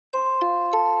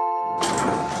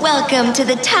Welcome to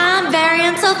the Time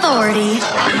Variance Authority.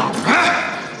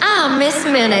 I'm Miss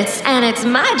Minutes, and it's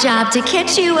my job to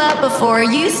catch you up before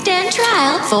you stand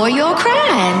trial for your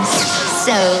crimes.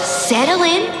 So settle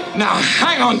in. Now,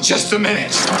 hang on just a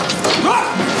minute.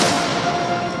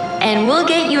 And we'll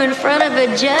get you in front of a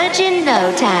judge in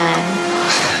no time.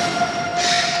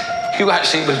 Who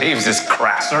actually believes this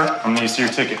crap? Sir, I'm gonna see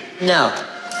your ticket. No.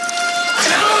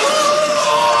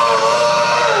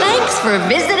 Thanks for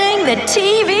visiting the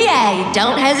TVA.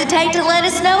 Don't hesitate to let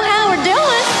us know how we're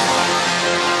doing.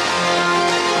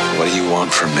 What do you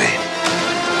want from me?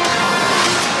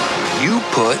 You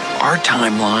put our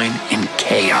timeline in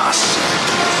chaos.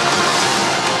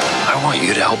 I want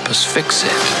you to help us fix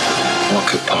it. What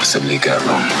could possibly go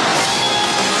wrong?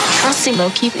 Trusting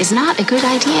Loki is not a good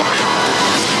idea.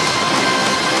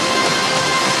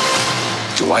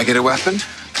 Do I get a weapon?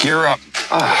 Gear up.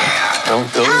 Don't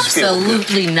those feel good?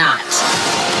 Absolutely not.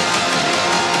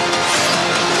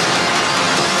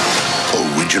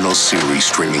 Original series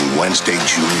streaming Wednesday,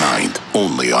 June 9th,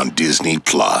 only on Disney+.